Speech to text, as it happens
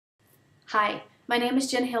Hi, my name is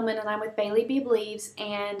Jen Hillman and I'm with Bailey B. Believes,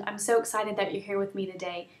 and I'm so excited that you're here with me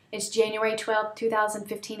today. It's January 12th,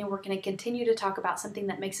 2015, and we're going to continue to talk about something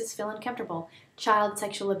that makes us feel uncomfortable, child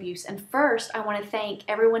sexual abuse. And first, I want to thank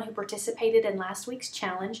everyone who participated in last week's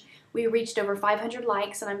challenge. We reached over 500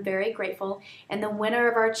 likes, and I'm very grateful. And the winner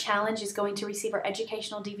of our challenge is going to receive our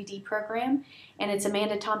educational DVD program, and it's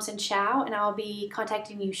Amanda Thompson Chow, and I'll be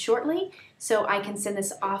contacting you shortly so I can send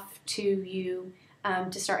this off to you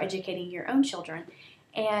to start educating your own children.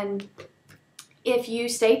 And if you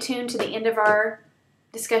stay tuned to the end of our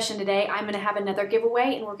discussion today, I'm going to have another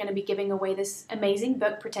giveaway, and we're going to be giving away this amazing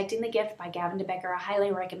book, Protecting the Gift by Gavin de Becker. I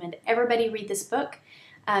highly recommend everybody read this book.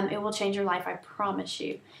 It will change your life, I promise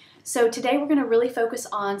you. So today we're going to really focus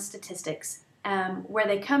on statistics, where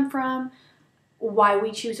they come from, why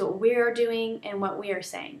we choose what we are doing, and what we are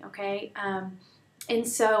saying, okay? And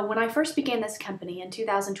so when I first began this company in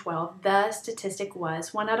 2012, the statistic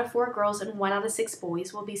was 1 out of 4 girls and 1 out of 6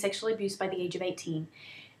 boys will be sexually abused by the age of 18.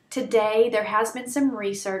 Today, there has been some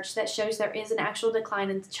research that shows there is an actual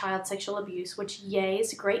decline in child sexual abuse, which, yay,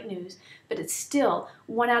 is great news, but it's still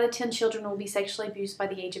 1 out of 10 children will be sexually abused by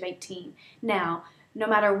the age of 18. Now, no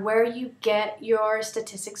matter where you get your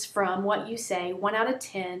statistics from, what you say, 1 out of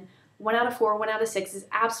 10, 1 out of 4, 1 out of 6 is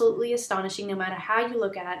absolutely astonishing no matter how you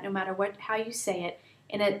look at it, no matter how you say it,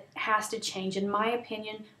 and it has to change. In my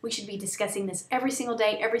opinion, we should be discussing this every single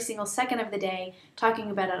day, every single second of the day, talking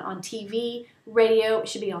about it on TV, radio, it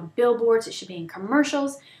should be on billboards, it should be in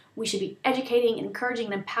commercials. We should be educating, encouraging,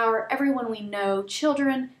 and empower everyone we know,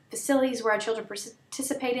 children, facilities where our children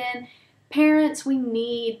participate in, parents. We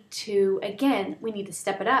need to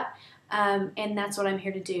step it up, and that's what I'm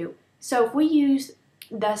here to do. So if we use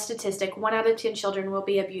the statistic, 1 out of 10 children will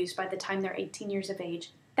be abused by the time they're 18 years of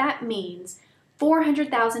age. That means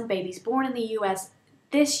 400,000 babies born in the U.S.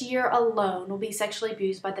 this year alone will be sexually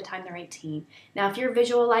abused by the time they're 18. Now, if you're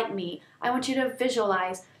visual like me, I want you to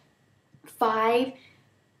visualize 5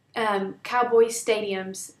 Cowboy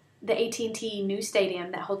stadiums, the AT&T new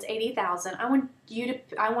stadium that holds 80,000. I want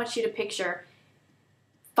you to picture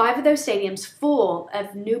 5 of those stadiums full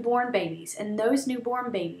of newborn babies, and those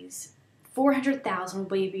newborn babies, 400,000 will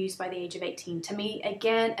be abused by the age of 18. To me,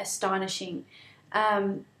 again, astonishing.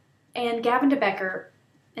 And Gavin de Becker,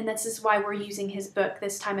 and this is why we're using his book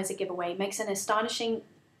this time as a giveaway, makes an astonishing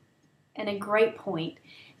and a great point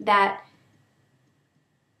that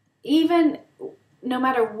even no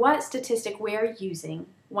matter what statistic we're using,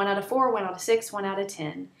 1 out of 4, 1 out of 6, 1 out of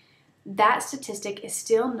 10, that statistic is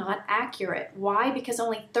still not accurate. Why? Because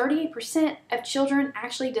only 38% of children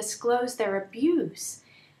actually disclose their abuse.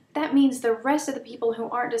 That means the rest of the people who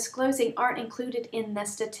aren't disclosing aren't included in the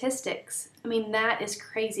statistics. I mean, that is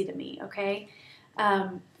crazy to me, okay?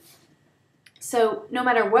 So no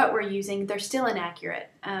matter what we're using, they're still inaccurate.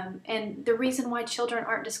 And the reason why children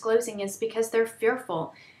aren't disclosing is because they're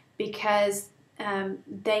fearful, because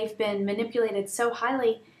they've been manipulated so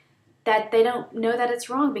highly that they don't know that it's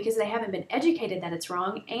wrong because they haven't been educated that it's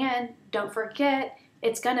wrong. And don't forget,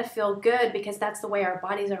 it's going to feel good because that's the way our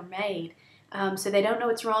bodies are made. So they don't know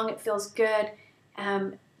it's wrong, it feels good,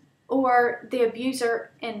 or the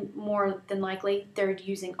abuser, and more than likely they're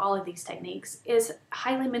using all of these techniques, is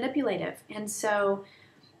highly manipulative. And so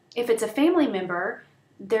if it's a family member,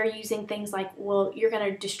 they're using things like, well, you're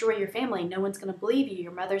going to destroy your family, no one's going to believe you,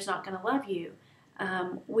 your mother's not going to love you,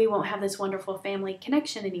 we won't have this wonderful family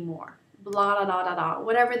connection anymore, blah, blah, blah, blah, blah.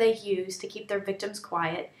 Whatever they use to keep their victims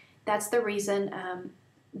quiet, that's the reason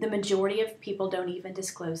the majority of people don't even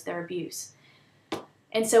disclose their abuse.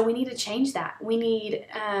 And so we need to change that. We need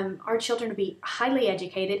our children to be highly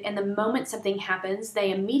educated, and the moment something happens,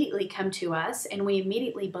 they immediately come to us, and we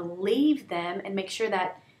immediately believe them and make sure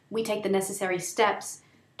that we take the necessary steps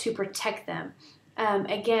to protect them.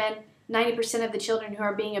 Again, 90% of the children who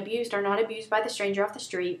are being abused are not abused by the stranger off the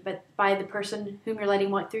street, but by the person whom you're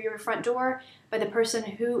letting walk through your front door, by the person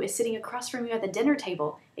who is sitting across from you at the dinner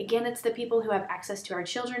table. Again, it's the people who have access to our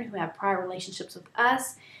children, who have prior relationships with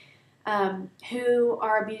us, who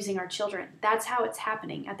are abusing our children. That's how it's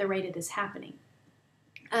happening, at the rate it is happening.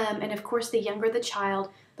 And of course, the younger the child,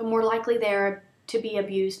 the more likely they are to be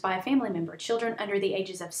abused by a family member. Children under the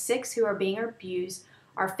ages of 6 who are being abused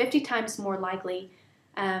are 50 times more likely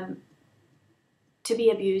to be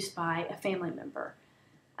abused by a family member.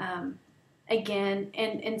 Again,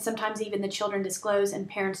 and sometimes even the children disclose and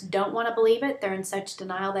parents don't want to believe it. They're in such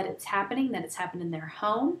denial that it's happening, that it's happened in their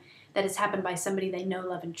home, that it's happened by somebody they know,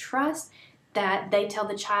 love, and trust, that they tell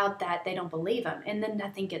the child that they don't believe them, and then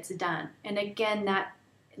nothing gets done. And again, that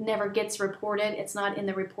never gets reported. It's not in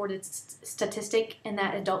the reported statistic, and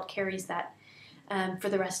that adult carries that for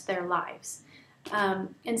the rest of their lives.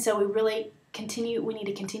 And so we need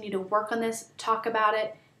to continue to work on this, talk about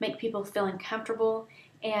it, make people feel uncomfortable.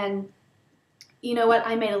 And you know what?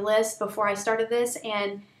 I made a list before I started this,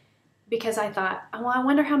 and because I thought, well, I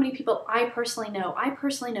wonder how many people I personally know. I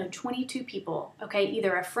personally know 22 people, okay,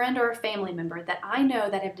 either a friend or a family member that I know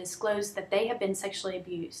that have disclosed that they have been sexually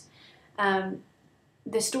abused.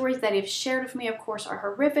 The stories that they've shared with me, of course, are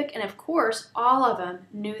horrific, and of course, all of them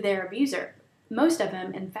knew their abuser. Most of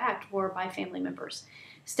them, in fact, were by family members.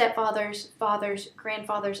 Stepfathers, fathers,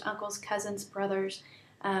 grandfathers, uncles, cousins, brothers,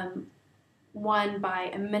 one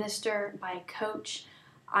by a minister, by a coach.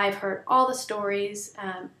 I've heard all the stories,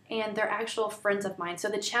 and they're actual friends of mine. So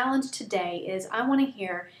the challenge today is I want to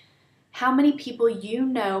hear how many people you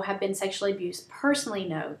know have been sexually abused, personally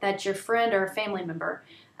know, that's your friend or a family member,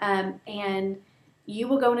 and you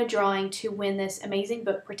will go in a drawing to win this amazing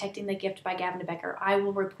book, Protecting the Gift by Gavin Becker. I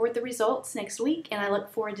will report the results next week, and I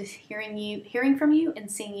look forward to hearing from you and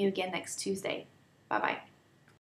seeing you again next Tuesday. Bye-bye.